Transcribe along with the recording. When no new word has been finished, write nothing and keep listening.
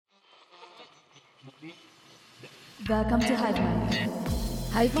Welcome to Hive Mind.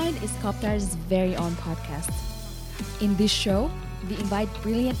 Hive Mind is KAPTÁR's very own podcast. In this show, we invite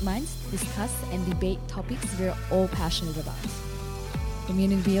brilliant minds to discuss and debate topics we're all passionate about.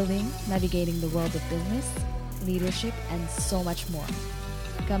 Community building, navigating the world of business, leadership, and so much more.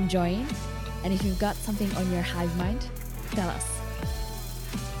 Come join, and if you've got something on your Hive Mind, tell us.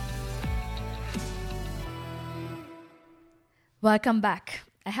 Welcome back.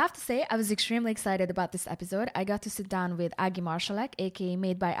 I have to say, I was extremely excited about this episode. I got to sit down with Ági Marsalek, aka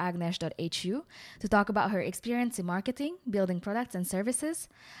Made by Agnes.hu, to talk about her experience in marketing, building products and services,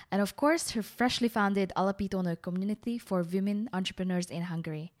 and of course, her freshly founded Alapítónők community for women entrepreneurs in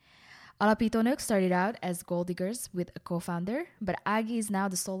Hungary. Alapítónők started out as gold diggers with a co-founder, but Ági is now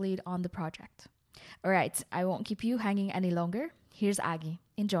the sole lead on the project. All right, I won't keep you hanging any longer. Here's Ági.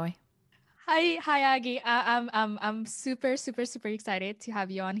 Enjoy. Hi, Ági. I'm super excited to have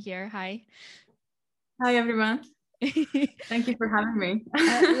you on here. Hi. Hi, everyone. Thank you for having me.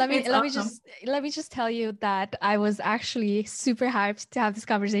 Let me just tell you that I was actually super hyped to have this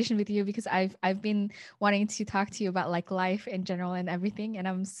conversation with you because I've been wanting to talk to you about like life in general and everything, and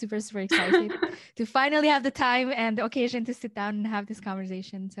I'm super excited to finally have the time and the occasion to sit down and have this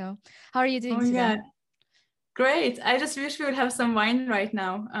conversation. So, how are you doing today? Yeah. Great. I just wish we would have some wine right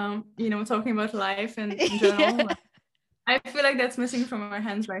now. Talking about life and in general. Yeah. I feel like that's missing from our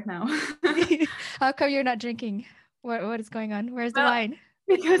hands right now. How come you're not drinking? What is going on? Where's the wine?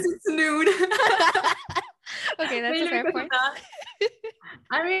 Because it's noon. Okay, that's a fair point.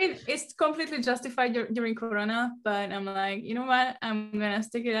 I mean, it's completely justified during Corona, but I'm like, you know what? I'm gonna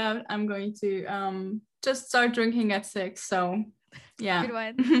stick it out. I'm going to just start drinking at 6. So. Yeah. Good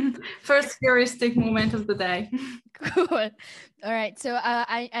one. First heuristic moment of the day. Cool. All right. So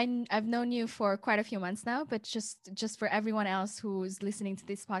I've known you for quite a few months now, but just for everyone else who's listening to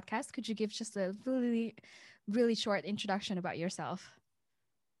this podcast, could you give just a really short introduction about yourself?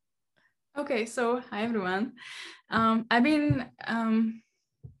 Okay. So hi everyone. I've been an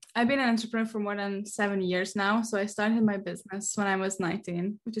entrepreneur for more than 7 years now. So I started my business when I was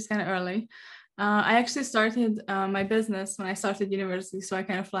 19, which is kind of early. I actually started my business when I started university, so I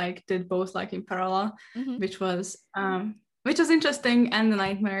kind of like did both like in parallel, which was interesting and a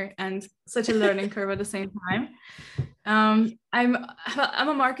nightmare and such a learning curve at the same time. I'm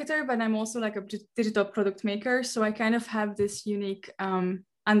a marketer, but I'm also like a digital product maker, so I kind of have this unique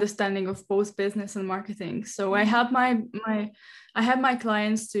understanding of both business and marketing. So I help my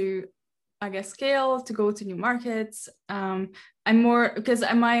clients to, I guess, scale, to go to new markets. I'm more, because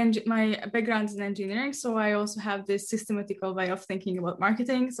my background is in engineering, so I also have this systematical way of thinking about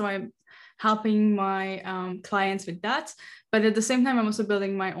marketing. So I'm helping my clients with that. But at the same time, I'm also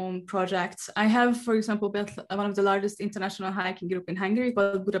building my own projects. I have, for example, built one of the largest international hiking group in Hungary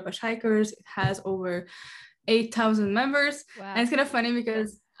called Budapest Hikers. It has over 8,000 members. Wow. And it's kind of funny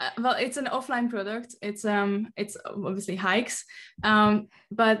because it's an offline product. It's obviously hikes,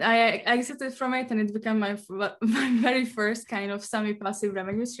 but I exited from it, and it became my very first kind of semi-passive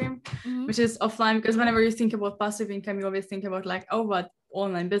revenue stream, which is offline. Because whenever you think about passive income, you always think about like, oh, what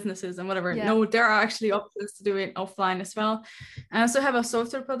online businesses and whatever. Yeah. No, there are actually options to do it offline as well. I also have a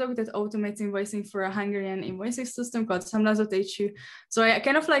software product that automates invoicing for a Hungarian invoicing system called Samlázat.hu. So I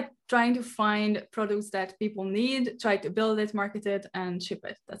kind of like trying to find products that people need, try to build it, market it, and ship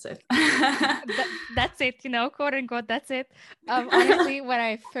it. That's it. That's it, quote unquote, that's it. Honestly, when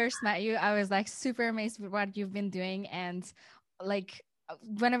I first met you, I was like super amazed with what you've been doing. And like,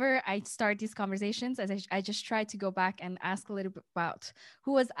 whenever I start these conversations, I just try to go back and ask a little bit about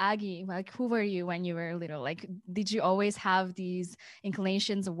who was Ági? Like, who were you when you were little? Like, did you always have these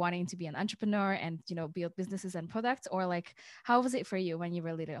inclinations of wanting to be an entrepreneur and, build businesses and products? Or like, how was it for you when you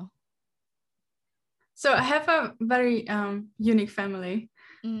were little? So I have a very unique family.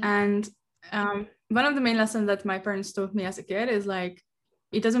 And one of the main lessons that my parents taught me as a kid is like,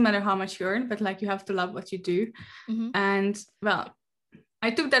 it doesn't matter how much you earn, but like you have to love what you do. And well, I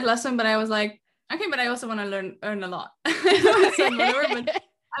took that lesson, but I was like, okay, but I also want to earn a lot. I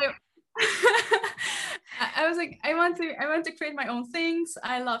was like, I want to create my own things.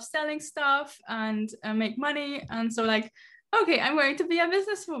 I love selling stuff and make money. And so like, okay, I'm going to be a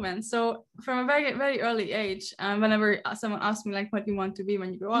businesswoman. So from a very, very early age, whenever someone asked me like, what do you want to be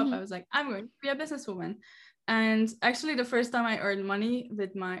when you grow up? I was like, I'm going to be a businesswoman. And actually the first time I earned money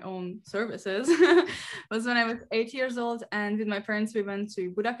with my own services was when I was 8 years old. And with my parents, we went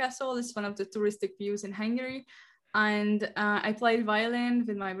to Buda Castle. It's one of the touristic views in Hungary. And I played violin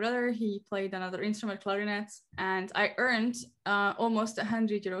with my brother. He played another instrument, clarinet. And I earned almost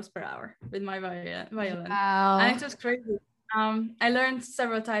 100 euros per hour with my violin. Wow. And it was crazy. I learned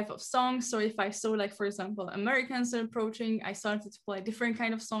several types of songs. So if I saw, like, for example, Americans are approaching, I started to play different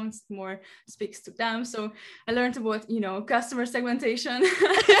kind of songs that more speaks to them. So I learned about, customer segmentation.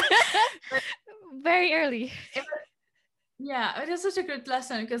 Very early. Yeah, it is such a good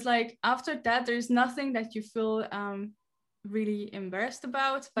lesson because, like, after that, there's nothing that you feel really embarrassed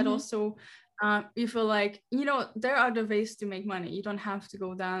about, but also you feel like, there are other ways to make money. You don't have to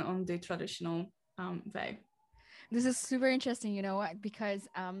go down on the traditional way. This is super interesting, you know what? Because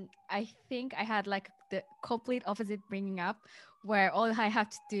I think I had like the complete opposite bringing up, where all I had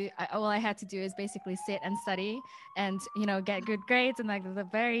to do is basically sit and study, and get good grades, and like the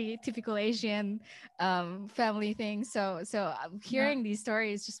very typical Asian family thing. So hearing these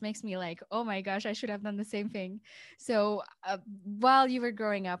stories just makes me like, oh my gosh, I should have done the same thing. So while you were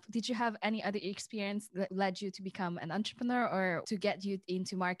growing up, did you have any other experience that led you to become an entrepreneur, or to get you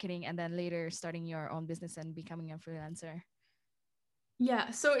into marketing and then later starting your own business and becoming a freelancer?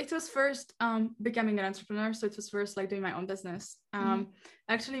 Yeah, so it was first becoming an entrepreneur. So it was first like doing my own business.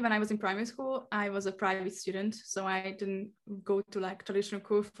 Actually, when I was in primary school, I was a private student. So I didn't go to like traditional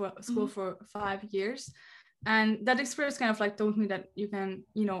school for 5 years. And that experience kind of like taught me that you can,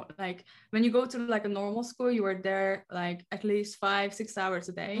 like when you go to like a normal school, you are there like at least 5-6 hours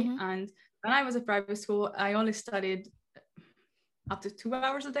a day. And when I was at private school, I only studied up to 2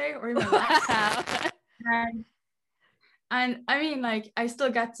 hours a day or even less. And I mean, like, I still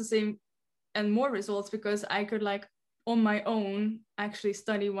got the same and more results because I could, like, on my own actually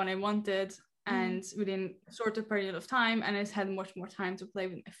study when I wanted and within a shorter period of time. And I had much more time to play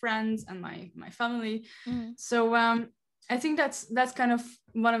with my friends and my family. So I think that's kind of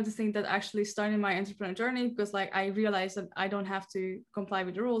one of the things that actually started my entrepreneur journey, because like I realized that I don't have to comply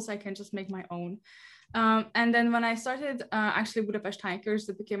with the rules. I can just make my own. And then when I started actually Budapest Hikers,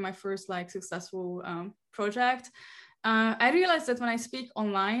 that became my first like successful project. I realized that when I speak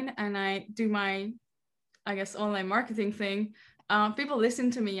online and I do my, I guess, online marketing thing, people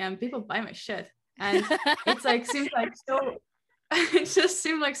listen to me and people buy my shit. And it's like, seems like so, it just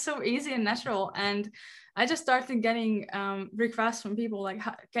seemed like so easy and natural. And I just started getting requests from people like,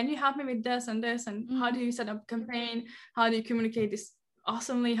 can you help me with this and this? And how do you set up a campaign? How do you communicate this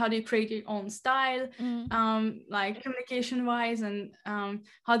awesomely? How do you create your own style, like communication wise, and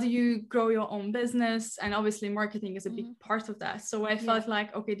how do you grow your own business? And obviously marketing is a big part of that. So I felt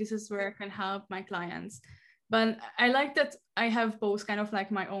like, okay, this is where I can help my clients. But I like that I have both kind of like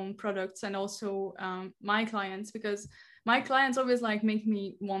my own products and also my clients, because my clients always like make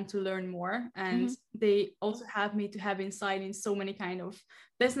me want to learn more, and they also have me to have insight in so many kind of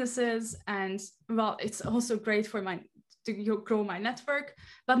businesses. And well, it's also great for to grow my network,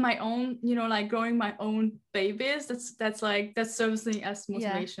 but my own, like growing my own babies, that serves me as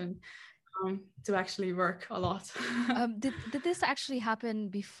motivation to actually work a lot. Did this actually happen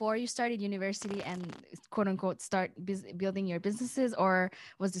before you started university and quote unquote start building your businesses, or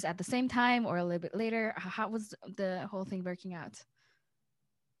was this at the same time or a little bit later? How was the whole thing working out?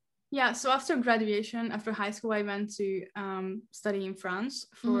 Yeah, so after graduation, after high school, I went to study in France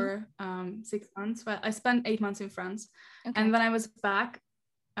for 6 months. Well, I spent 8 months in France. Okay. And when I was back,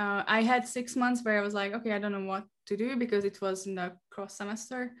 I had 6 months where I was like, okay, I don't know what to do, because it was in the cross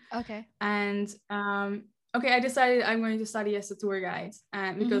semester. Okay. And okay, I decided I'm going to study as a tour guide,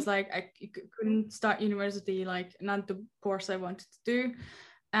 because like I couldn't start university, like not the course I wanted to do.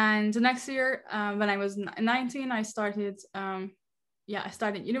 And the next year, when I was 19, I started I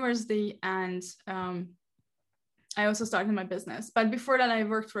started university, and I also started my business. But before that, I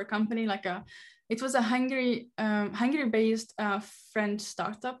worked for a company, it was a Hungary-based French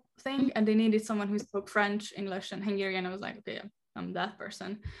startup thing, and they needed someone who spoke French, English, and Hungarian. I was like, okay, I'm that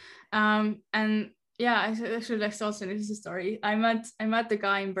person. And yeah, I actually like also this is a story. I met the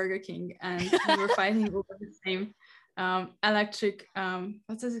guy in Burger King, and we were fighting over the same electric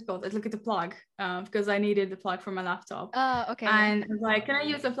what is it called? I look at the plug because I needed the plug for my laptop. Okay. And I was like, can I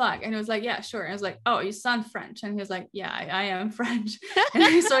use the plug? And he was like, yeah, sure. And I was like, oh, you sound French. And he was like, yeah, I am French. And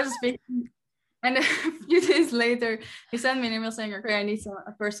he started speaking. And a few days later, he sent me an email saying, okay, I need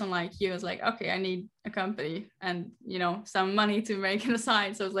a person like you. I was like, okay, I need a company and, some money to make it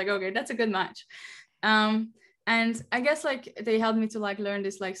aside. So I was like, okay, that's a good match. And I guess like they helped me to like learn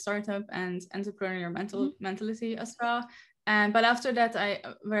this like startup and entrepreneurial mentality as well. But after that,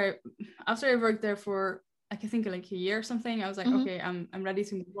 after I worked there for like I think like a year or something, I was like, okay, I'm ready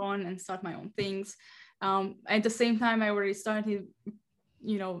to move on and start my own things. At the same time, I already started,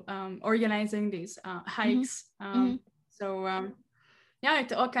 organizing these hikes. So yeah,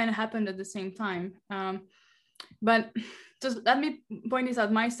 it all kind of happened at the same time. But just let me point this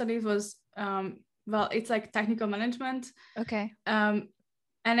out: my studies was well, it's like technical management. Okay. And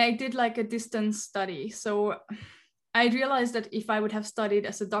I did like a distance study. So I realized that if I would have studied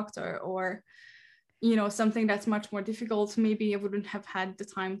as a doctor or, you know, something that's much more difficult, maybe I wouldn't have had the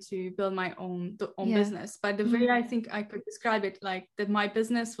time to build my own business. But the way I think I could describe it, like that my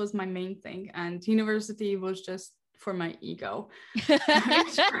business was my main thing and university was just for my ego.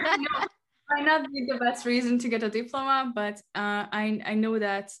 Which, might not be the best reason to get a diploma, but I know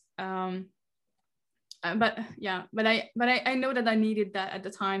that but I know that I needed that at the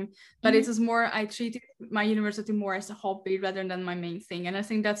time, but it was more, I treated my university more as a hobby rather than my main thing, and I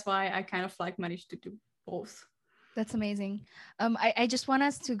think that's why I kind of like managed to do both. That's amazing. I just want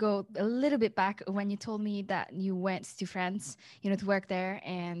us to go a little bit back when you told me that you went to France, you know, to work there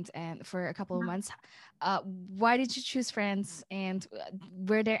and for a couple of months. Why did you choose France? And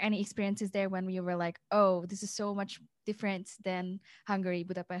were there any experiences there when you were like, oh, this is so much different than Hungary,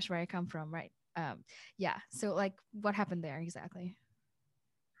 Budapest, where I come from, right? So like what happened there exactly?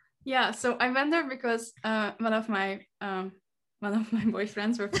 Yeah, so I went there because one of my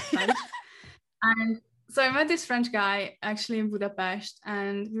boyfriends were French. And so I met this French guy actually in Budapest,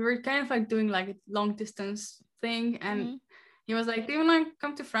 and we were kind of like doing like a long distance thing, and he was like, do you want to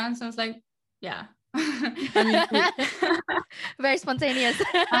come to France? And I was like, yeah. I mean, very spontaneous.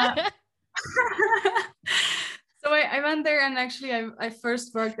 So I went there, and actually I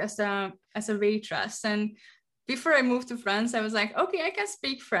first worked as a waitress, and before I moved to France, I was like, okay, I can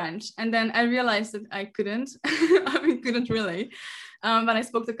speak French, and then I realized that I couldn't. I mean, couldn't really. But I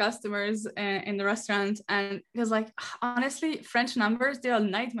spoke to customers in the restaurant, and it was like, honestly, French numbers, they're a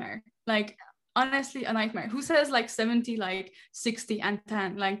nightmare. Like, honestly, a nightmare. Who says like 70, like 60 and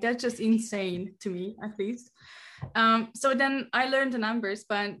 10? Like, that's just insane to me, at least. So then I learned the numbers,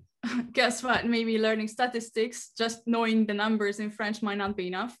 but guess what? Maybe learning statistics, just knowing the numbers in French might not be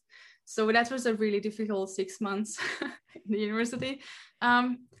enough. So that was a really difficult 6 months in the university.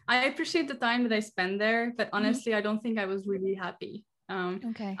 I appreciate the time that I spent there, but honestly, I don't think I was really happy.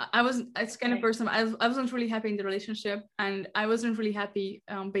 Okay. It's kind of person, I wasn't really happy in the relationship, and I wasn't really happy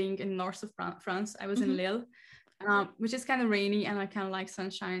being in north of France. I was in Lille, which is kind of rainy, and I kind of like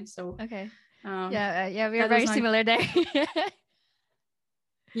sunshine. So okay. We are very similar there.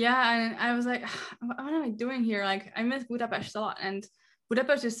 Yeah, and I was like, what am I doing here? Like, I miss Budapest a lot, and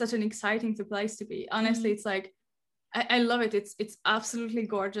Budapest is such an exciting place to be. Honestly, it's like, I love it. It's absolutely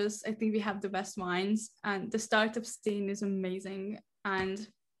gorgeous. I think we have the best wines, and the startup scene is amazing, and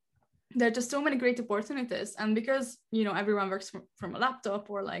there are just so many great opportunities. And because, you know, everyone works from a laptop,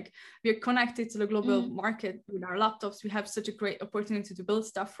 or like we're connected to the global market with our laptops, we have such a great opportunity to build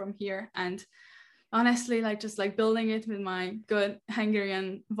stuff from here. And honestly, like just like building it with my good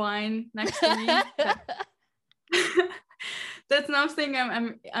Hungarian wine next to me, that's nothing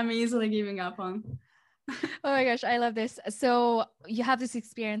I'm easily giving up on. Oh my gosh, I love this. So you have this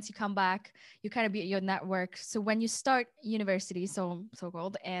experience, you come back, you kind of build your network. So when you start university,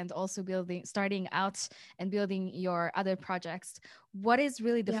 so-called, and also starting out and building your other projects, what is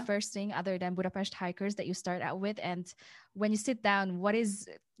really the first thing other than Budapest Hikers that you start out with? And when you sit down, what is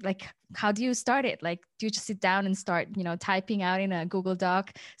like, how do you start it? Like, do you just sit down and start, you know, typing out in a Google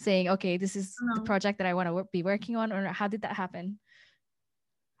Doc saying, okay, this is the project that I want to be working on, or how did that happen?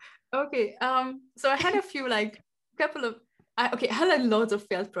 Okay, so I had a few I had like loads of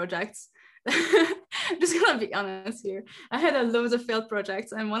failed projects. I'm just gonna be honest here. I had a loads of failed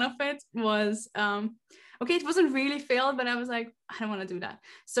projects, and one of it was it wasn't really failed, but I was like, I don't want to do that.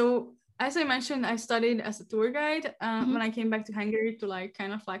 So as I mentioned, I studied as a tour guide when I came back to Hungary to like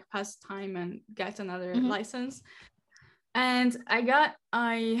kind of like pass time and get another license. And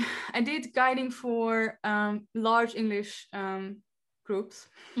I did guiding for large English groups,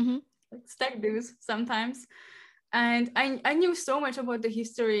 like stag do's sometimes. And I knew so much about the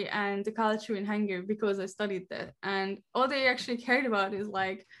history and the culture in Hungary because I studied that. And all they actually cared about is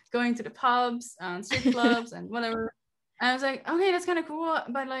like going to the pubs and strip clubs and whatever. And I was like, okay, that's kind of cool,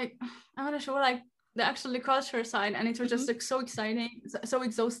 but like I want to show like the culture side. And it was just like so exciting, so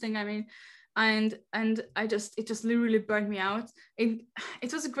exhausting. I mean, and it just literally burned me out.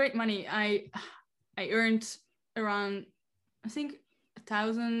 It was great money. I earned around, I think,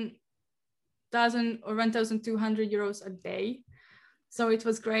 1,000 or 1,200 euros a day. So it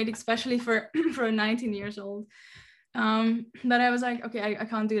was great, especially for a 19 years old. But I was like, okay, I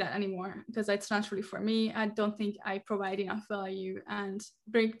can't do that anymore because it's not really for me. I don't think I provide enough value, and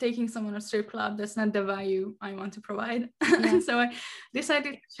taking someone to a strip club, that's not the value I want to provide. So I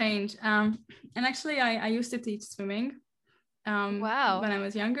decided to change. And actually I used to teach swimming when I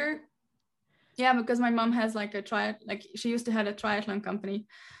was younger. Yeah, because my mom has like she used to have a triathlon company.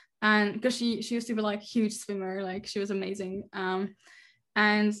 and because she used to be like huge swimmer, like she was amazing.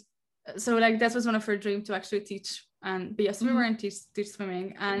 And so like that was one of her dreams, to actually teach and be a swimmer and teach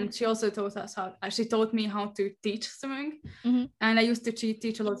swimming. And she also taught me how to teach swimming. And I used to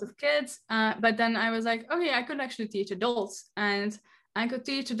teach a lot of kids, but then I was like, okay, I could actually teach adults, and I could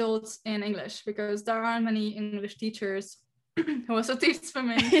teach adults in English, because there aren't many English teachers who also teach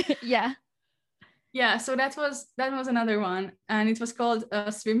swimming. Yeah, so that was another one, and it was called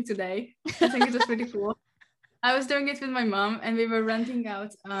Swim Today. I think it was pretty cool. I was doing it with my mom, and we were renting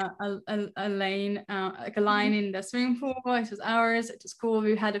out a lane, like a line in the swimming pool. It was ours. It was cool.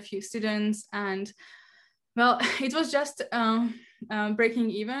 We had a few students, and well, it was just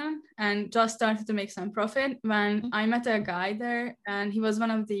breaking even, and just started to make some profit when I met a guy there, and he was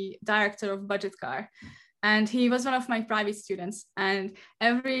one of the director of Budget Car. And he was one of my private students. And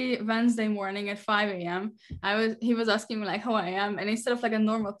every Wednesday morning at 5 a.m., he was asking me like how I am. And instead of like a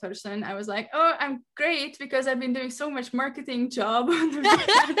normal person, I was like, oh, I'm great, because I've been doing so much marketing job.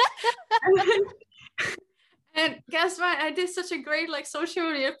 And guess what? I did such a great like social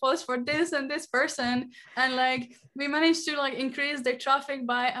media post for this and this person. And like we managed to like increase their traffic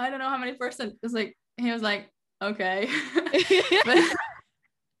by I don't know how many percent. It's like he was like, okay.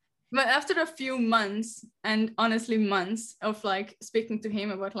 But after a few months, and honestly months of like speaking to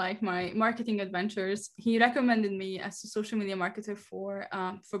him about like my marketing adventures, he recommended me as a social media marketer for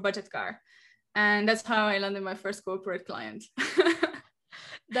Budget Car. And that's how I landed my first corporate client.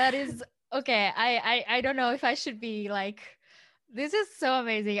 That is okay. I don't know if I should be like, this is so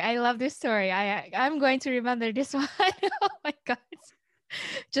amazing. I love this story. I'm going to remember this one. Oh my God.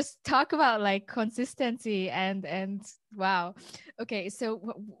 Just talk about like consistency and wow. Okay,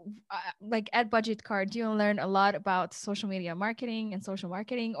 so like at Budget Car, do you learn a lot about social media marketing and social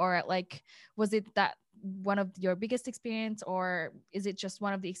marketing, or like was it that one of your biggest experience, or is it just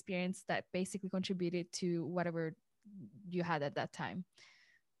one of the experience that basically contributed to whatever you had at that time?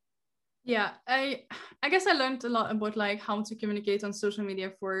 Yeah, I guess I learned a lot about like how to communicate on social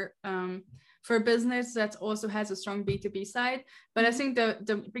media for a business that also has a strong B2B side. But I think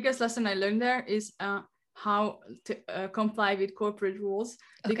the biggest lesson I learned there is how to comply with corporate rules.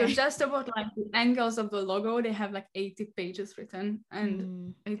 Okay. Because just about like the angles of the logo, they have like 80 pages written,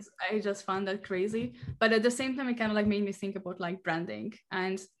 and I just found that crazy. But at the same time, it kind of like made me think about like branding,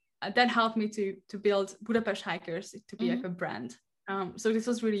 and that helped me to build Budapest Hikers to be like a brand. So this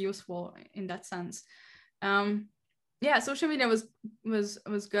was really useful in that sense. Yeah, social media was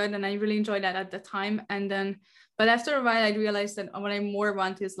good, and I really enjoyed that at the time. And then, but after a while, I realized that what I more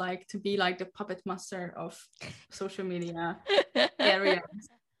want is like to be like the puppet master of social media areas.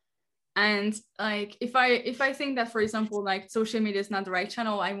 And like if I think that, for example, like social media is not the right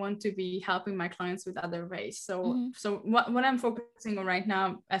channel, I want to be helping my clients with other ways. So what I'm focusing on right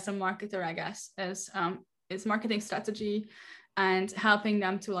now as a marketer, I guess, is marketing strategy, and helping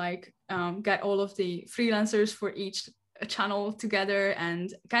them to like get all of the freelancers for each channel together,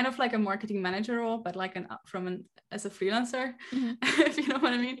 and kind of like a marketing manager role, but like as a freelancer, if you know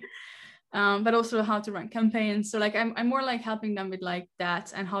what I mean. But also how to run campaigns. So like I'm more like helping them with like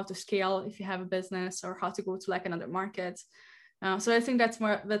that, and how to scale if you have a business, or how to go to like another market. So I think that's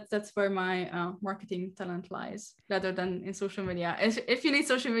where my marketing talent lies, rather than in social media. If you need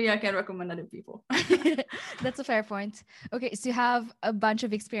social media, I can recommend other people. That's a fair point. Okay, so you have a bunch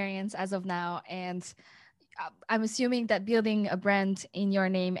of experience as of now, and I'm assuming that building a brand in your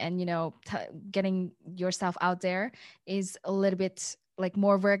name and, you know, getting yourself out there is a little bit like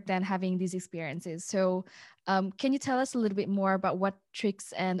more work than having these experiences. So can you tell us a little bit more about what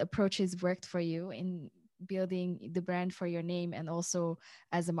tricks and approaches worked for you in building the brand for your name, and also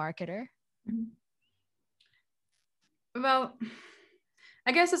as a marketer? Well,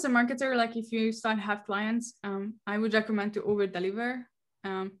 I guess as a marketer, like if you start to have clients, I would recommend to over deliver.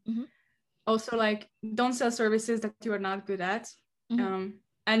 Also, like don't sell services that you are not good at.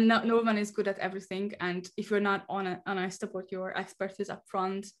 And no one is good at everything. And if you're not honest about your expertise up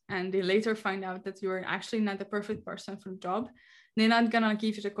front, and they later find out that you're actually not the perfect person for the job, they're not gonna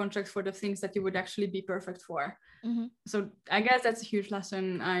give you the contract for the things that you would actually be perfect for. So I guess that's a huge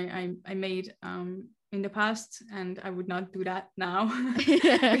lesson I made in the past, and I would not do that now with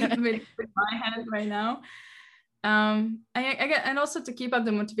my hand right now. And also to keep up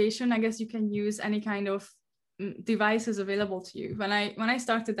the motivation, I guess you can use any kind of devices available to you. When I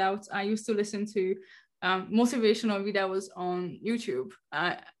started out, I used to listen to motivational videos on YouTube.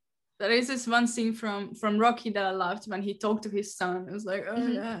 There is this one scene from Rocky that I loved when he talked to his son. It was like, oh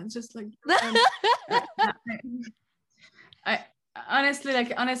yeah, just like I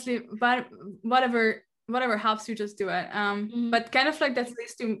honestly, but whatever whatever helps you, just do it. But kind of like that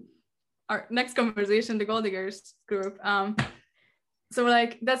leads to our next conversation, the Gold Diggers group. So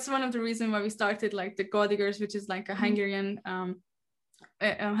like that's one of the reasons why we started like the Gold Diggers, which is like a Hungarian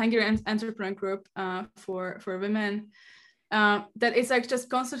entrepreneur group for women. That it's like just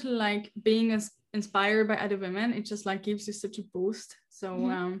constantly like being inspired by other women. It just like gives you such a boost.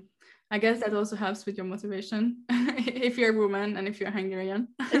 So I guess that also helps with your motivation if you're a woman and if you're Hungarian.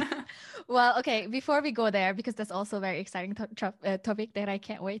 Well, okay, before we go there, because that's also a very exciting topic that I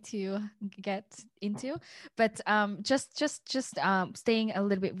can't wait to get into. But just staying a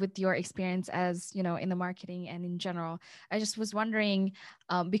little bit with your experience as, you know, in the marketing and in general, I just was wondering,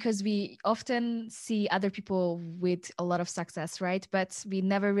 because we often see other people with a lot of success, right? But we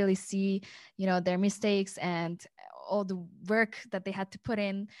never really see, you know, their mistakes and all the work that they had to put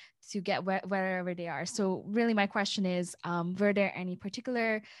in to get wherever they are. So really my question is, were there any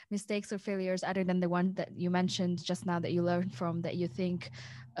particular mistakes or failures other than the one that you mentioned just now that you learned from, that you think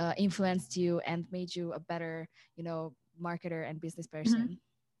influenced you and made you a better, you know, marketer and business person?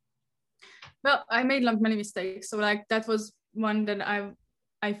 Well, I made like many mistakes. So like that was one that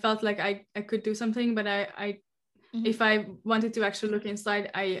I felt like I could do something, but I if I wanted to actually look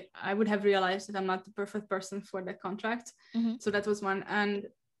inside, I would have realized that I'm not the perfect person for that contract. So that was one. And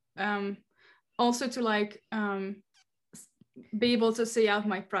also to like be able to say out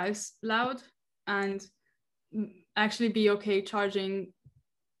my price loud and actually be okay charging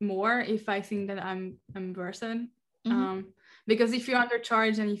more if I think that I'm worth it. Because if you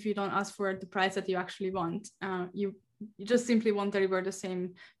undercharge and if you don't ask for the price that you actually want, you just simply won't deliver the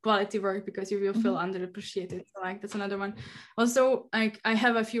same quality work because you will feel underappreciated. So like that's another one. Also, like I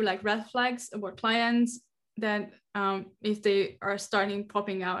have a few like red flags about clients that if they are starting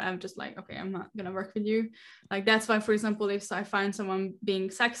popping out, I'm just like, okay, I'm not gonna work with you. Like that's why, for example, if I find someone being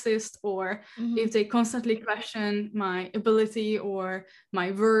sexist, or if they constantly question my ability or my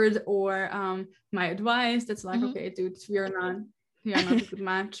word or my advice, that's like, okay, dude, we are not a good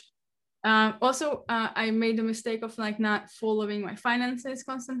match. Also, I made the mistake of like not following my finances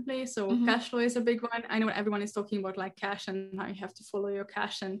constantly. So cash flow is a big one. I know everyone is talking about like cash and how you have to follow your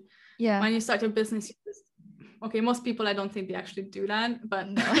cash. And when you start your business, okay, most people, I don't think they actually do that, but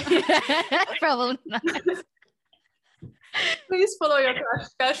no. Probably not. Please follow your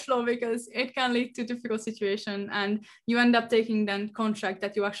cash flow, because it can lead to difficult situation and you end up taking then contract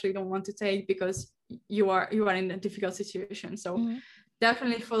that you actually don't want to take because you are in a difficult situation. So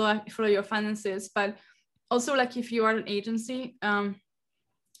definitely follow your finances. But also, like if you are an agency,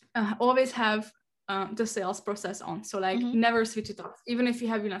 always have the sales process on. So like never switch it off. Even if you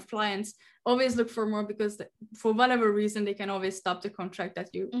have enough clients, always look for more, because for whatever reason they can always stop the contract that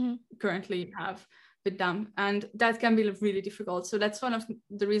you currently have with them, and that can be really difficult. So that's one of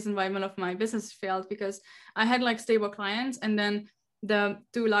the reasons why one of my businesses failed, because I had like stable clients and then the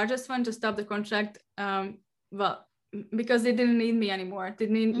two largest ones just stopped the contract. Well, because they didn't need me anymore. They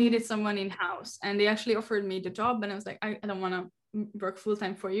needed someone in-house, and they actually offered me the job, and I was like, I don't want to work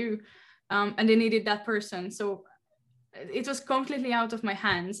full-time for you. And they needed that person. So it was completely out of my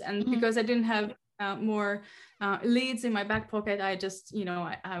hands. And because I didn't have more leads in my back pocket, I just, you know,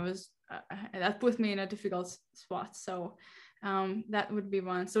 I was, that put me in a difficult spot. So that would be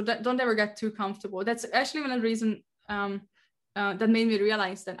one. So don't ever get too comfortable. That's actually one of the reasons that made me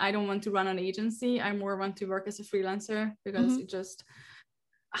realize that I don't want to run an agency. I more want to work as a freelancer, because it just,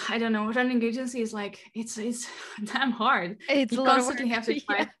 I don't know, running agency is like, it's damn hard. It's you constantly have to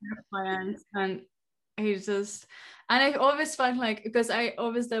fight your clients, and it's just, and I always felt like, because I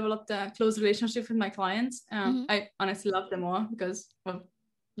always developed a close relationship with my clients. I honestly love them all because of,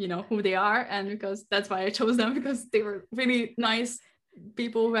 you know, who they are, and because that's why I chose them, because they were really nice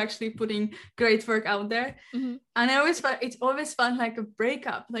people who actually putting great work out there. And I always felt, it always felt like a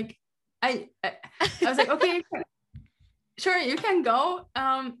breakup. Like I was like, okay, sure, you can go.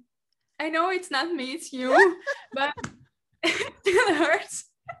 I know it's not me, it's you, but it still hurts.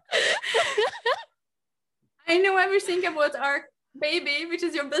 I know everything about our baby, which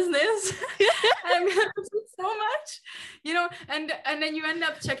is your business. I'm gonna miss it so much, you know, and then you end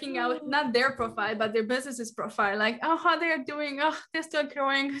up checking out not their profile but their business's profile, like, oh, how they're doing, oh, they're still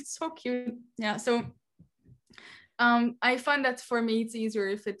growing, it's so cute. Yeah, so I find that for me it's easier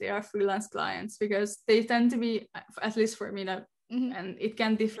if they are freelance clients, because they tend to be, at least for me, that and it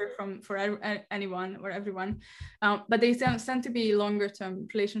can differ for anyone or everyone, but they tend to be longer term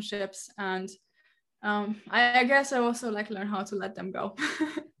relationships. And I guess I also like learn how to let them go.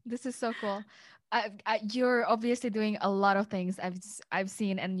 This is so cool. You're obviously doing a lot of things I've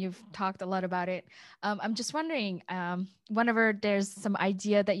seen, and you've talked a lot about it. I'm just wondering, whenever there's some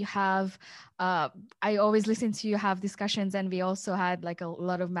idea that you have, I always listen to you have discussions, and we also had like a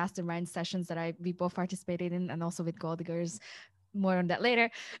lot of mastermind sessions that we both participated in, and also with Gold Diggers. More on that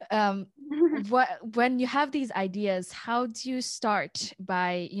later. When you have these ideas, how do you start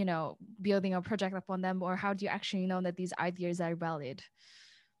by, building a project upon them, or how do you actually know that these ideas are valid?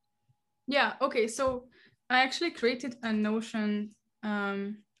 Yeah, okay, so I actually created a Notion.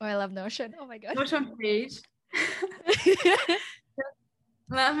 I love Notion. Oh my god. Notion page.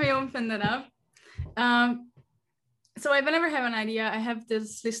 Let me open that up. So whenever I have an idea, I have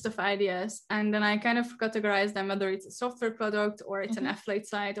this list of ideas, and then I kind of categorize them, whether it's a software product or it's an affiliate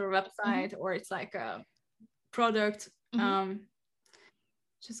site or a website or it's like a product.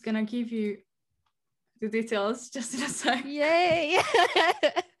 Just gonna give you the details just in a sec. Yay!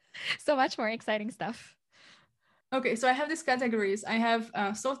 So much more exciting stuff. Okay, so I have these categories. I have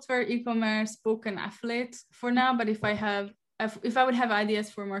software, e-commerce, book, and affiliate for now. But if I would have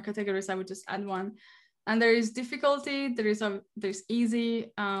ideas for more categories, I would just add one. And there is difficulty. There's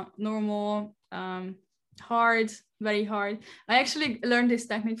easy, normal, hard, very hard. I actually learned this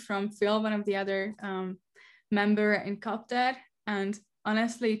technique from Phil, one of the other member in KAPTÁR, and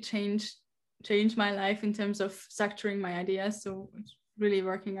honestly changed my life in terms of structuring my ideas. So it's really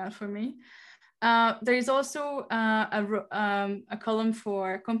working out for me. There is also a column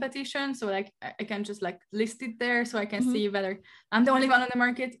for competition, so like I can just like list it there, so I can see whether I'm the only one on the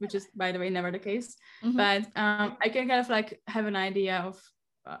market, which is, by the way, never the case. But I can kind of like have an idea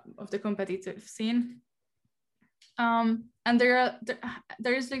of the competitive scene. And there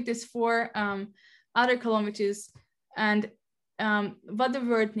is like this 4 other column, which is what the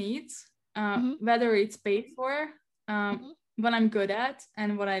word needs, whether it's paid for, what I'm good at,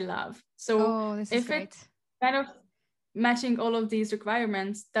 and what I love. So if it's kind of matching all of these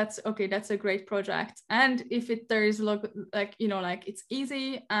requirements, that's okay, that's a great project. And if there is like it's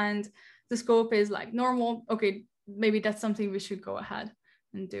easy and the scope is like normal, okay, maybe that's something we should go ahead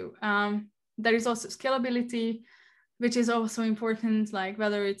and do. There is also scalability, which is also important, like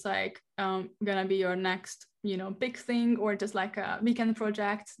whether it's like gonna be your next big thing or just like a weekend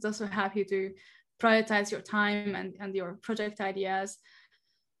project. It's also happy to prioritize your time and your project ideas.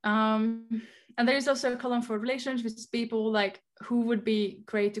 And there is also a column for relations with people, like who would be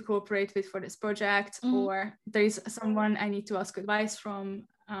great to cooperate with for this project, or there is someone I need to ask advice from.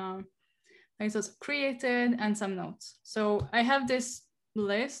 It's also created, and some notes. So I have this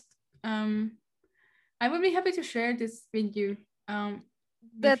list. I would be happy to share this with you.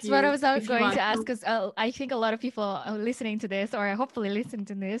 That's what I was going to ask, because I think a lot of people listening to this, or hopefully listening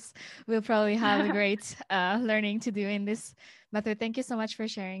to this, will probably have a great learning to do in this method. Thank you so much for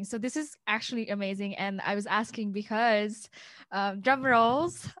sharing. So this is actually amazing. And I was asking because drum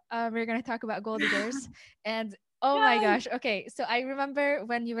rolls, we're going to talk about Gold Diggers. And oh my gosh. Okay. So I remember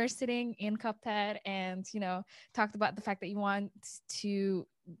when you were sitting in KAPTÁR and, talked about the fact that you want to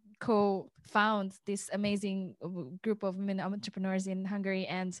co-found this amazing group of women entrepreneurs in Hungary,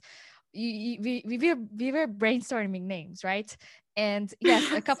 and we were brainstorming names, right? And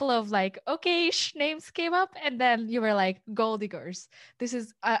yes, a couple of like okay-ish names came up, and then you were like Gold Diggers. This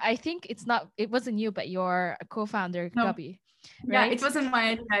is I think it wasn't you, but your co-founder Gabi, right? Yeah, it wasn't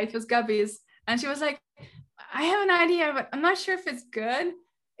my idea, it was Gabi's, and she was like, I have an idea, but I'm not sure if it's good.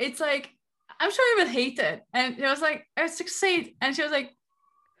 It's like, I'm sure you would hate it. And I was like, say it. And she was like,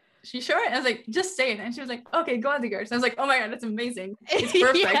 she sure? And I was like, just say it. And she was like, okay, Gold Diggers. And I was like, oh my god, that's amazing. It's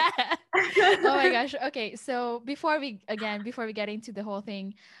perfect. Oh my gosh. Okay, so before we get into the whole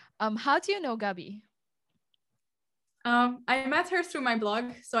thing, how do you know Gabi? I met her through my blog.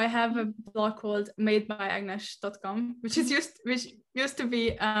 So I have a blog called madebyagnes.com, which used to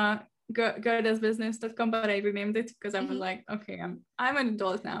be goddessbusiness.com, but I renamed it because I was like, okay, I'm an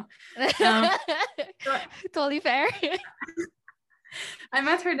adult now. Totally fair. I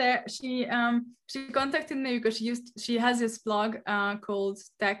met her there. She contacted me because she has this blog called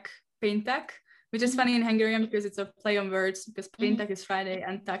Paint Tech, which is funny in Hungarian because it's a play on words, because Paint Tech is Friday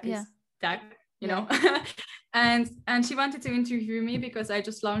and Tech is tech, know. And she wanted to interview me because I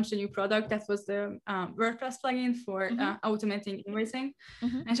just launched a new product that was the WordPress plugin for automating invoicing.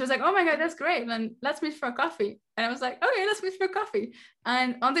 And she was like, oh my god, that's great, then let's meet for a coffee. And I was like, okay, let's meet for coffee.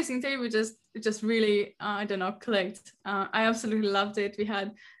 And on this interview, it just really clicked. I absolutely loved it.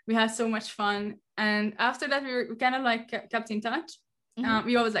 We had so much fun, and after that we kind of like kept in touch.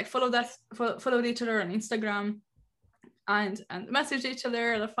 We always like followed each other on Instagram and messaged each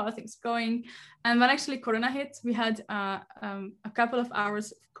other of how things going. And when actually Corona hit, we had a couple of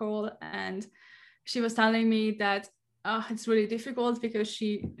hours of call, and she was telling me that it's really difficult because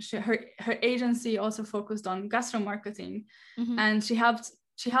her agency also focused on gastro marketing, and she helped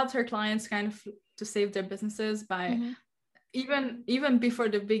her clients kind of to save their businesses by even before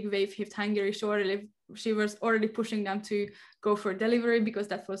the big wave hit Hungary. She was already pushing them to go for delivery because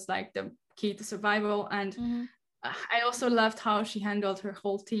that was like the key to survival. And I also loved how she handled her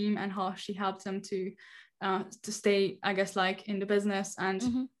whole team and how she helped them to stay, I guess, like in the business.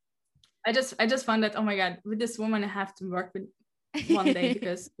 And I just found that, oh my God, with this woman I have to work with one day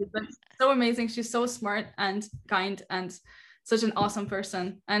because it's so amazing. She's so smart and kind and such an awesome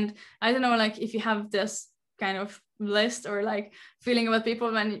person. And I don't know, like if you have this kind of list or like feeling about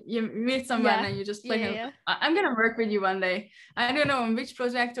people when you meet someone and you just like, I'm gonna work with you one day. I don't know on which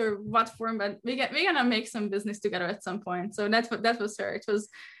project or what form, but we're gonna make some business together at some point. So that was her.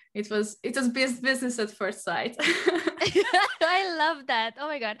 It was business at first sight. I love that. Oh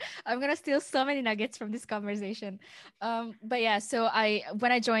my God. I'm going to steal so many nuggets from this conversation. But yeah, so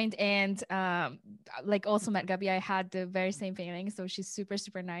when I joined and like also met Gabi, I had the very same feeling. So she's super,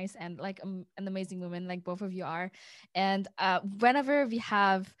 super nice and like an amazing woman, like both of you are. And whenever we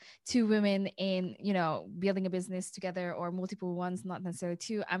have two women in, building a business together or multiple ones, not necessarily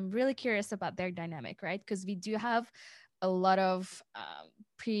two, I'm really curious about their dynamic, right? Because we do have a lot of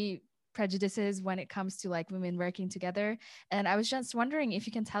prejudices when it comes to like women working together. And I was just wondering if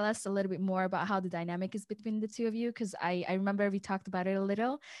you can tell us a little bit more about how the dynamic is between the two of you, because I remember we talked about it a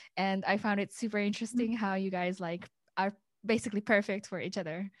little and I found it super interesting how you guys like are basically perfect for each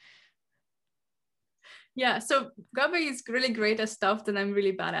other. Yeah, so Gabi is really great at stuff that I'm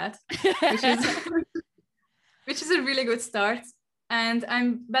really bad at, which is a really good start. And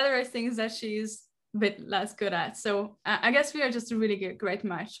I'm better at things that she's a bit less good at. So I guess we are just a really great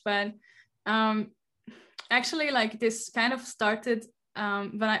match. But actually, like this kind of started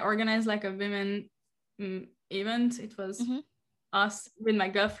when I organized like a women event. It was us with my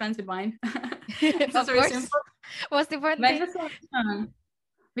girlfriends with wine. Of course. What's the important thing?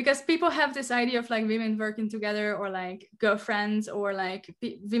 Because people have this idea of like women working together or like girlfriends or like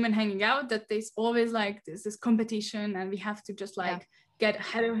women hanging out, that there's always like this competition and we have to just like get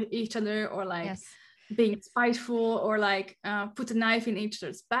ahead of each other or like being spiteful or like put a knife in each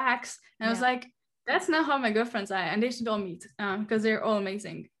other's backs. And I was like, that's not how my girlfriends are, and they should all meet because they're all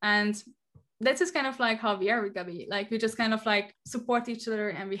amazing. And that's just kind of like how we are with Gabi. Like we just kind of like support each other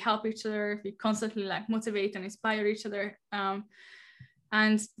and we help each other. We constantly like motivate and inspire each other.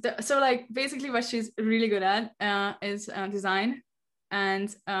 So like basically what she's really good at is design.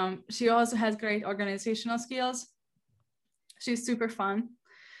 And she also has great organizational skills. She's super fun.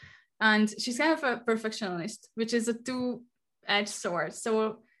 And she's kind of a perfectionist, which is a two-edged sword.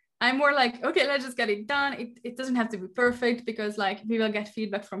 So I'm more like, okay, let's just get it done. It doesn't have to be perfect because like we will get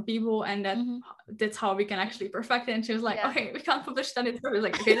feedback from people and that's how we can actually perfect it. And she was like, okay, we can't publish that. I was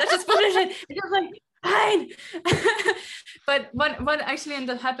like, okay, let's just publish it. And she was like, fine. But what actually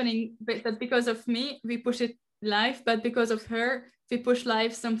ended up happening that because of me, we push it live, but because of her, we push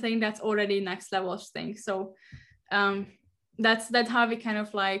live something that's already next level thing. So that's how we kind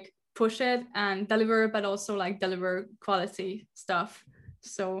of like push it and deliver, but also like deliver quality stuff.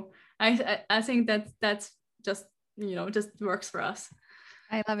 So I think that's just just works for us.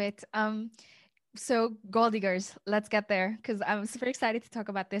 I love it. So goal diggers, let's get there because I'm super excited to talk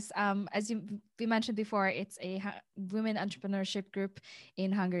about this. As we mentioned before, it's a women entrepreneurship group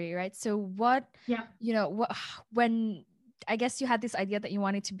in Hungary, right? So when I guess you had this idea that you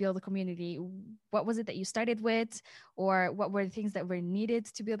wanted to build a community, what was it that you started with, or what were the things that were needed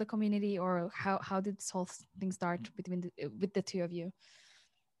to build a community, or how did this whole thing start with the two of you?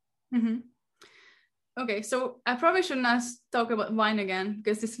 Okay, so I probably should not talk about wine again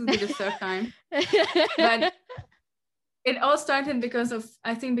because this will be the third time. But it all started because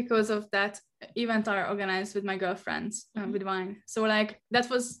of that event I organized with my girlfriends with wine. So like that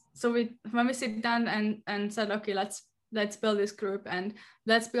was when we sit down and said, okay, let's build this group and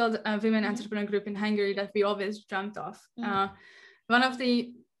let's build a women entrepreneur group in Hungary that we always dreamt of. One of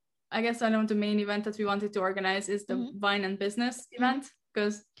the, I guess the main event that we wanted to organize is the wine and business event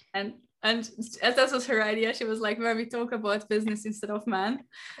because and as that was her idea, she was like, where we talk about business instead of man.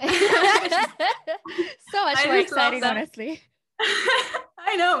 So much more exciting, honestly.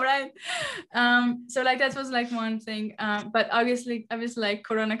 I know, right? So like that was like one thing. But obviously like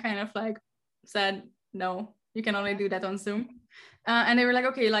Corona kind of like said, no, you can only do that on Zoom. And they were like,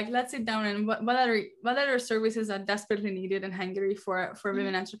 okay, like let's sit down and what other services are desperately needed in Hungary for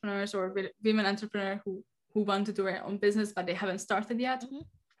women entrepreneurs or women entrepreneurs who want to do their own business, but they haven't started yet.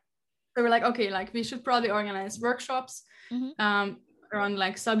 So we're like, okay, like we should probably organize workshops. around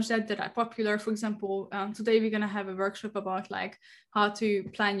like subjects that are popular. For example, today we're gonna have a workshop about like how to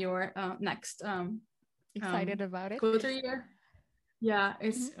plan your next Excited about it. quarter year. Yeah,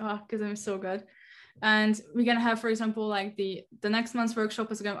 it's because I'm so good. And we're gonna have, for example, like the next month's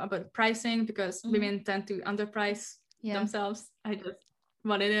workshop is about pricing, because women tend to underprice themselves. I just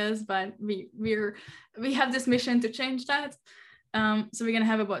what it is, but we have this mission to change that. So we're gonna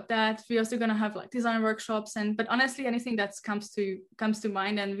have about that. We're also gonna have like design workshops, but honestly, anything that comes to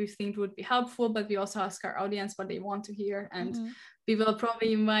mind and we think would be helpful. But we also ask our audience what they want to hear, and we will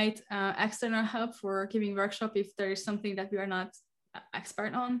probably invite external help for giving workshop if there is something that we are not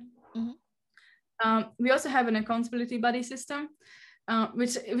expert on. We also have an accountability buddy system,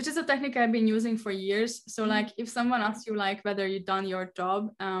 which is a technique I've been using for years. So like if someone asks you like whether you've done your job,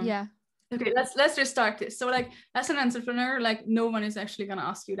 okay, let's restart this. So like as an entrepreneur, like no one is actually gonna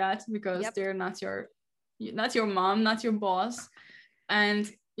ask you that, because they're not your mom, not your boss, and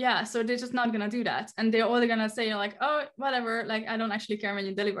so they're just not gonna do that, and they're all gonna say like, oh, whatever, like I don't actually care when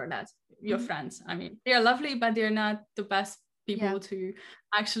you deliver that. Your friends, I mean, they're lovely, but they're not the best people to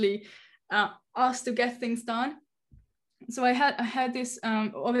actually ask to get things done. So I had this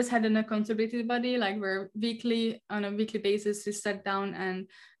always had an accountability buddy, like we're on a weekly basis we sat down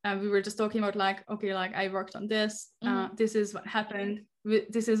and we were just talking about like, okay, like I worked on this, this is what happened,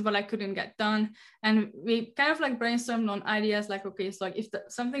 this is what I couldn't get done, and we kind of like brainstormed on ideas like, okay, so like if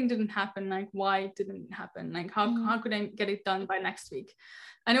something didn't happen, like why didn't it happen, like how could I get it done by next week.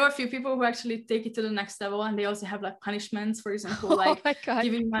 I know a few people who actually take it to the next level, and they also have like punishments, for example, like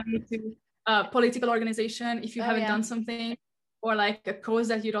giving money to a political organization if you haven't done something, or like a cause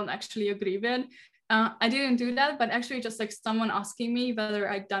that you don't actually agree with. I didn't do that, but actually just like someone asking me whether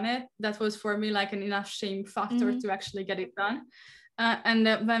I'd done it, that was for me like an enough shame factor to actually get it done. And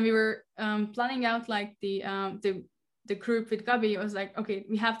when we were planning out like the group with Gabi, I was like, okay,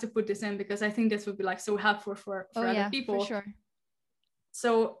 we have to put this in, because I think this would be like so helpful for other people. For sure.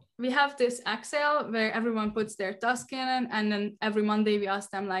 So we have this Excel where everyone puts their task in, and then every Monday we ask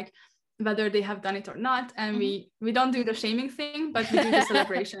them like whether they have done it or not. And we don't do the shaming thing, but we do the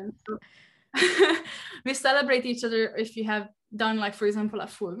celebration. So we celebrate each other if you have done like, for example, a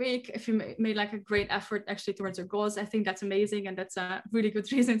full week, if you made like a great effort actually towards your goals. I think that's amazing, and that's a really good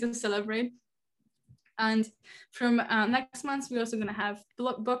reason to celebrate. And from next month, we're also going to have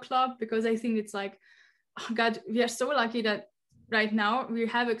book club, because I think it's like, oh God, we are so lucky that right now we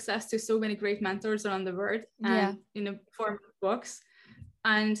have access to so many great mentors around the world and in the form of books.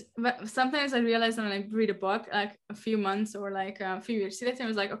 And sometimes I realize when I read a book like a few months or like a few years later, I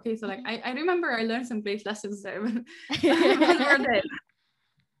was like, okay, so like I remember I learned some great lessons there. When were they?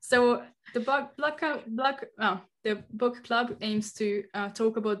 So the book club aims to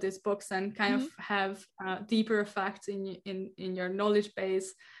talk about these books and kind of have deeper effects in your knowledge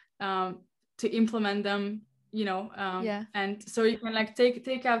base, to implement them, you know, and so you can like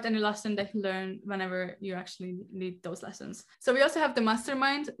take out any lesson that you learn whenever you actually need those lessons. So we also have the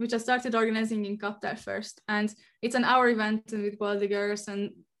mastermind, which I started organizing in KAPTÁR first, and it's an hour event with goal diggers,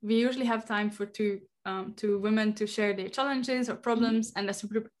 and we usually have time for two women to share their challenges or problems, and as a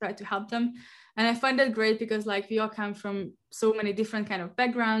group try to help them. And I find that great, because like we all come from so many different kind of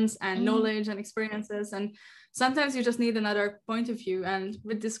backgrounds and knowledge and experiences, and sometimes you just need another point of view, and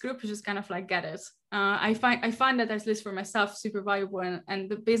with this group you just kind of like get it. I find that, at least for myself, super valuable,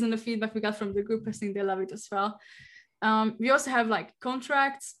 and based on the feedback we got from the group, I think they love it as well. We also have like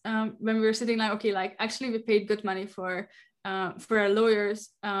contracts, when we were sitting like, okay, like actually we paid good money for our lawyers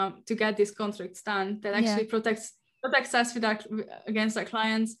to get these contracts done that actually protects us against our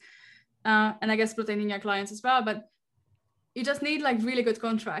clients, and I guess protecting our clients as well. But you just need like really good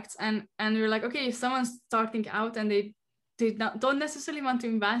contracts, and we're like, okay, if someone's starting out and they don't necessarily want to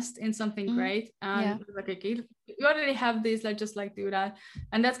invest in something great, like, okay, you already have this, let's just like do that.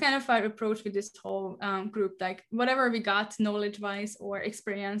 And that's kind of our approach with this whole group. Like whatever we got knowledge wise or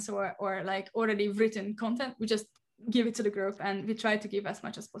experience or like already written content, we just give it to the group, and we try to give as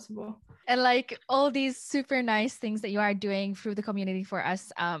much as possible. And like all these super nice things that you are doing through the community for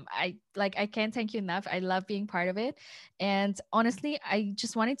us, I can't thank you enough. I love being part of it. And honestly, I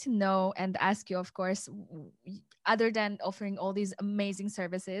just wanted to know and ask you, of course, other than offering all these amazing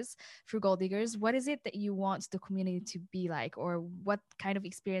services through Goal Diggers, what is it that you want the community to be like, or what kind of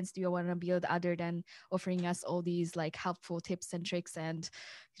experience do you want to build other than offering us all these like helpful tips and tricks and,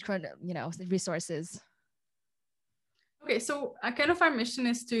 you know, resources? Okay, so kind of our mission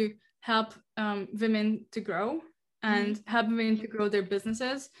is to help women to grow and help women to grow their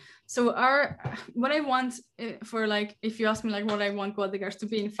businesses. So what I want for, like, if you ask me like what I want Goal Diggers to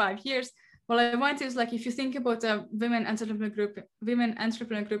be in 5 years, what I want is like, if you think about a women entrepreneur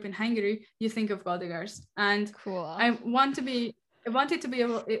group in Hungary, you think of gold diggers. And Cool. I want it to be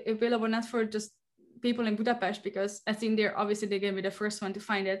available not for just people in Budapest, because I think obviously they're going to be the first one to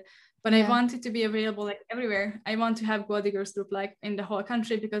find it. But I want it to be available like everywhere. I want to have gold diggers group like in the whole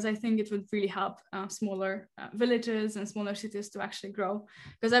country, because I think it would really help smaller villages and smaller cities to actually grow.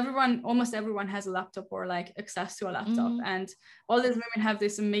 Because almost everyone has a laptop or like access to a laptop, and all these women have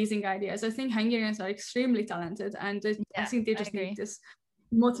these amazing ideas. I think Hungarians are extremely talented, and I think they just need this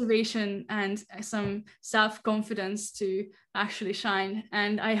motivation and some self-confidence to actually shine.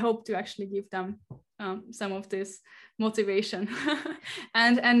 And I hope to actually give them some of this motivation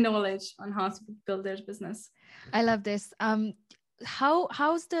and knowledge on how to build their business. I love this.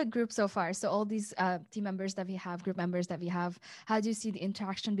 How's the group so far? So all these team members that we have, group members that we have, how do you see the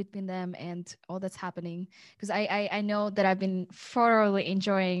interaction between them and all that's happening? Because I know that I've been thoroughly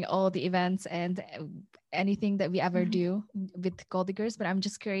enjoying all the events and anything that we ever do with Gold Diggers, but I'm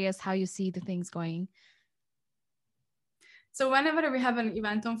just curious how you see the things going. So whenever we have an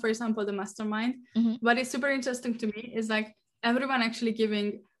event on, for example, the mastermind, what is super interesting to me is like everyone actually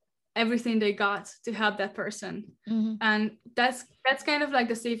giving everything they got to help that person. And that's kind of like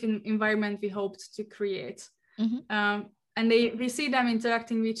the safe environment we hoped to create. And we see them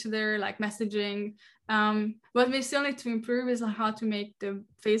interacting with each other, like messaging. What we still need to improve is how to make the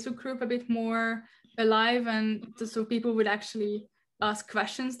Facebook group a bit more alive, and so people would actually ask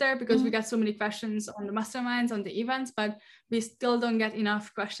questions there, because we get so many questions on the masterminds, on the events, but we still don't get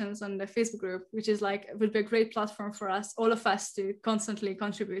enough questions on the Facebook group, which is like, would be a great platform for us, all of us, to constantly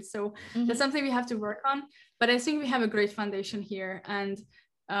contribute. So that's something we have to work on, but I think we have a great foundation here. And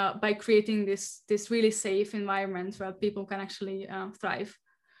by creating this really safe environment where people can actually thrive.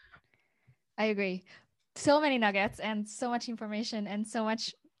 I agree. So many nuggets and so much information and so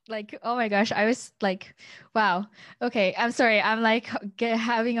much, like, oh my gosh, I was like, wow. Okay, I'm sorry. I'm like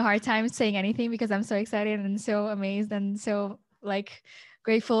having a hard time saying anything because I'm so excited and so amazed and so like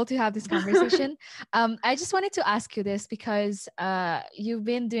grateful to have this conversation. I just wanted to ask you this because you've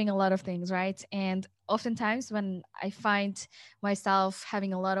been doing a lot of things, right? And oftentimes when I find myself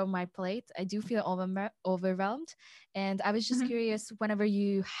having a lot on my plate, I do feel overwhelmed. And I was just curious, whenever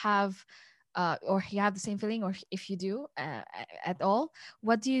you have or you have the same feeling, or if you do at all,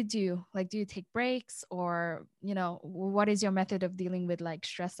 what do you do? Like, do you take breaks, or, you know, what is your method of dealing with like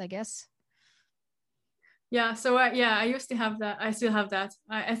stress, I guess? Yeah, so I used to have that. I still have that.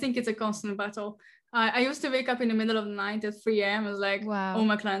 I think it's a constant battle. I used to wake up in the middle of the night at 3 a.m. I was like, wow, oh,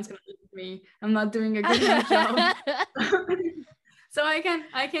 my client's gonna leave me. I'm not doing a good enough job. So I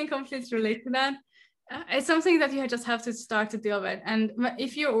can completely relate to that. It's something that you just have to start to deal with. And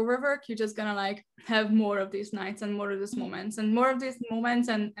if you overwork, you're just gonna like have more of these nights and more of these moments and more of these moments,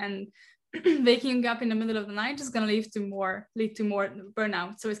 and waking up in the middle of the night is gonna lead to more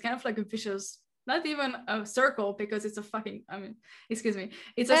burnout. So it's kind of like a vicious, not even a circle, because it's a fucking, it's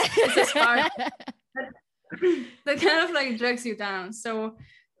a spark that kind of like drags you down. So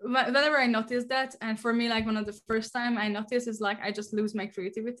whenever I notice that, and for me, like one of the first time I notice is like I just lose my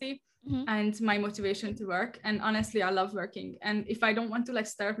creativity and my motivation to work. And honestly, I love working, and if I don't want to like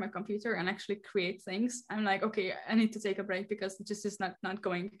stare at my computer and actually create things, I'm like, okay, I need to take a break because it just is not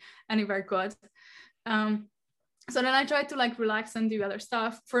going anywhere good. So then I try to like relax and do other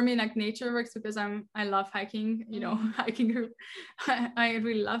stuff. For me, like nature works because I love hiking, you know, hiking group. I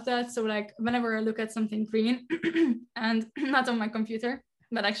really love that. So like whenever I look at something green and not on my computer,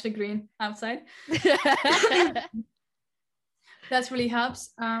 but actually green outside, that really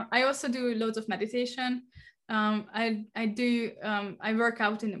helps. I also do loads of meditation. I work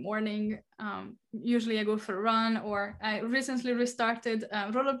out in the morning. Usually I go for a run, or I recently restarted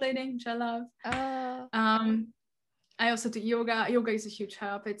rollerblading, which I love. I also do yoga. Yoga is a huge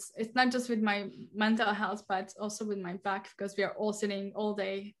help. It's not just with my mental health, but also with my back, because we are all sitting all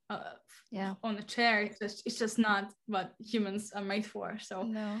day on a chair. It's just not what humans are made for. So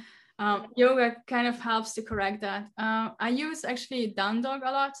no. Yoga kind of helps to correct that. I use actually Down Dog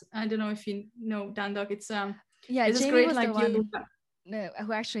a lot. I don't know if you know Down Dog. It's it's Jamie great, was like the one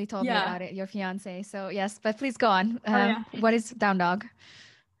who actually told me about it, your fiance. So yes, but please go on. What is Down Dog?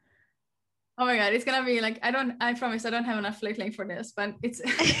 Oh my God, it's gonna be like, I promise I don't have enough link for this, but it's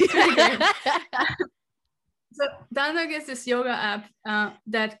really great. So Down Dog is this yoga app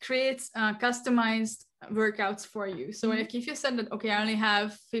that creates customized workouts for you. So like if you said that, okay, I only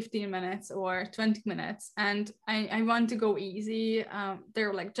have 15 minutes or 20 minutes and I want to go easy,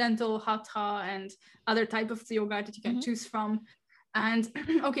 they're like gentle, hatha and other type of yoga that you can choose from. and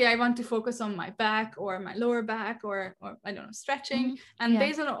okay, I want to focus on my back or my lower back or I don't know, stretching. And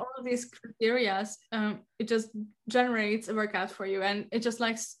based on all of these criteria, it just generates a workout for you. And it just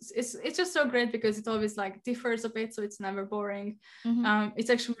like, it's just so great because it always like differs a bit. So it's never boring. It's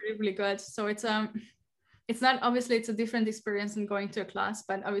actually really, really good. So it's not, obviously it's a different experience than going to a class,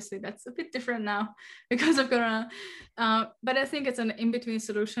 but obviously that's a bit different now because of Corona. But I think it's an in-between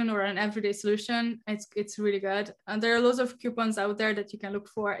solution or an everyday solution. It's really good. And there are lots of coupons out there that you can look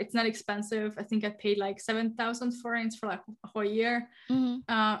for. It's not expensive. I think I paid like 7,000 forints for like a whole year.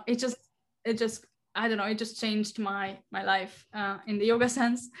 It just, I don't know, it just changed my life in the yoga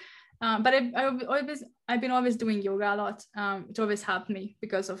sense. But I've been always doing yoga a lot. It always helped me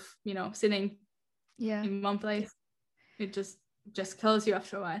because of, you know, sitting in one place. It just kills you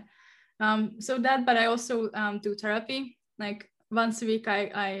after a while. So that, but I also do therapy. Like once a week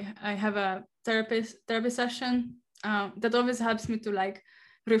I have a therapy session that always helps me to like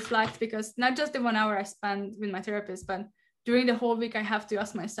reflect, because not just the 1 hour I spend with my therapist, but during the whole week I have to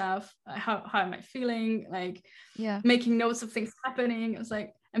ask myself how am I feeling, like making notes of things happening. It was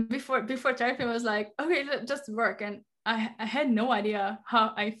like, and before therapy I was like, okay, just work, and I had no idea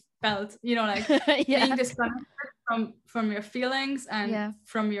how I felt, you know, like being disconnected from your feelings and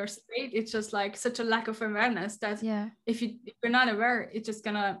from your state. It's just like such a lack of awareness that if you're not aware, it's just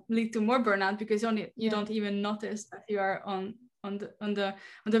gonna lead to more burnout, because you don't even notice that you are on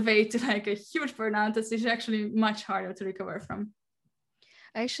the way to like a huge burnout that is actually much harder to recover from.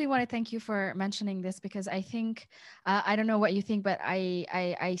 I actually want to thank you for mentioning this, because I think, I don't know what you think, but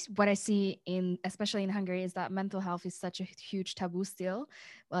I what I see especially in Hungary, is that mental health is such a huge taboo still.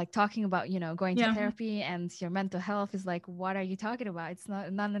 Like talking about, you know, going to therapy and your mental health is like, what are you talking about? It's not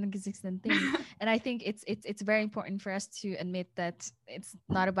an existent thing. And I think it's very important for us to admit that it's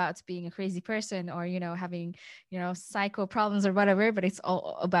not about being a crazy person or, you know, having, you know, psycho problems or whatever, but it's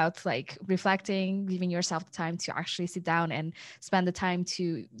all about like reflecting, giving yourself the time to actually sit down and spend the time to,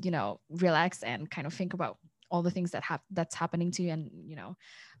 you know, relax and kind of think about all the things that's happening to you, and, you know,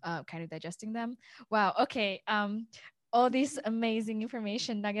 kind of digesting them. Wow. Okay. All these amazing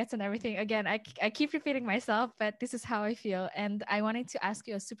information nuggets and everything. Again, I keep repeating myself, but this is how I feel. And I wanted to ask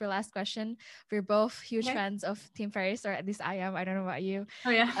you a super last question. We're both huge fans of Tim Ferriss, or at least I am. I don't know about you. Oh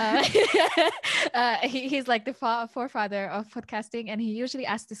yeah. He's like the forefather of podcasting, and he usually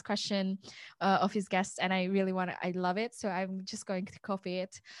asks this question of his guests, and I love it. So I'm just going to copy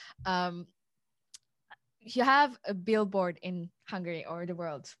it. You have a billboard in Hungary or the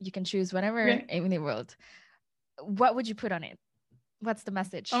world. You can choose whenever in the world. What would you put on it? What's the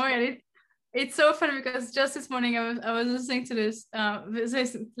message? Oh my God, it's so funny, because just this morning I was listening to this,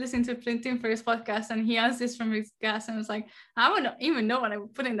 listening to Tim Ferriss podcast, and he asked this from his guest, and I was like, I don't even know what I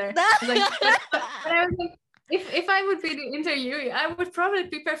would put in there. I was like, if I would be the interviewee, I would probably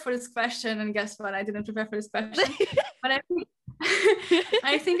prepare for this question, and guess what? I didn't prepare for this question. But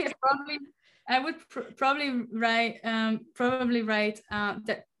I think I would probably write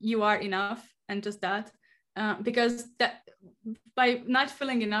that you are enough, and just that. Because that, by not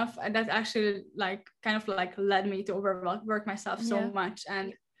feeling enough, that actually like kind of like led me to overwork myself so much,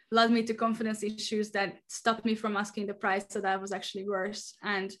 and led me to confidence issues that stopped me from asking the price, so that was actually worse,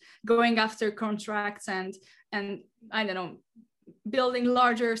 and going after contracts and I don't know, building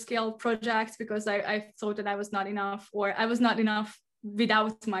larger scale projects, because I thought that I was not enough, or I was not enough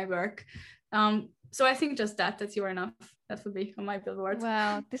without my work. So I think just that you are enough. That would be on my billboard.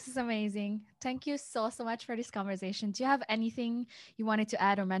 Wow, this is amazing. Thank you so much for this conversation. Do you have anything you wanted to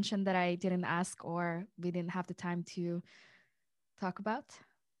add or mention that I didn't ask, or we didn't have the time to talk about?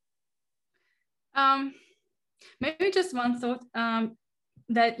 Maybe just one thought,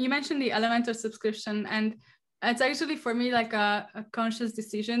 that you mentioned the Elementor subscription, and it's actually for me like a conscious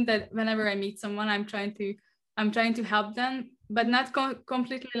decision that whenever I meet someone, I'm trying to help them, but not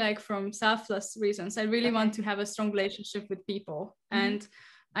completely like from selfless reasons. I really want to have a strong relationship with people. And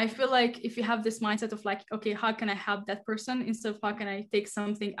I feel like if you have this mindset of like, okay, how can I help that person, instead of how can I take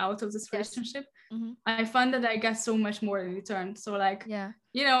something out of this relationship, I find that I get so much more in return. So like,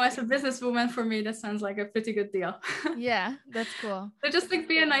 you know, as a businesswoman, for me, that sounds like a pretty good deal. Yeah, that's cool. So just like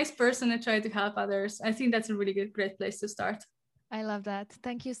be a nice person and try to help others. I think that's a really great place to start. I love that.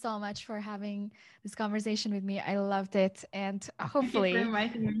 Thank you so much for having this conversation with me. I loved it, and hopefully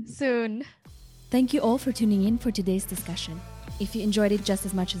soon. Thank you all for tuning in for today's discussion. If you enjoyed it just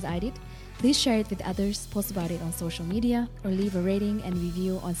as much as I did, please share it with others, post about it on social media, or leave a rating and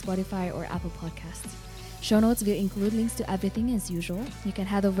review on Spotify or Apple Podcasts. Show notes will include links to everything as usual. You can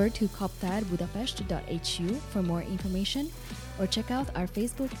head over to kaptárbudapest.hu for more information, or check out our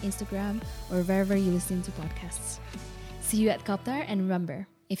Facebook, Instagram, or wherever you listen to podcasts. See you at KAPTÁR, and remember,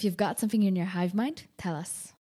 if you've got something in your hive mind, tell us.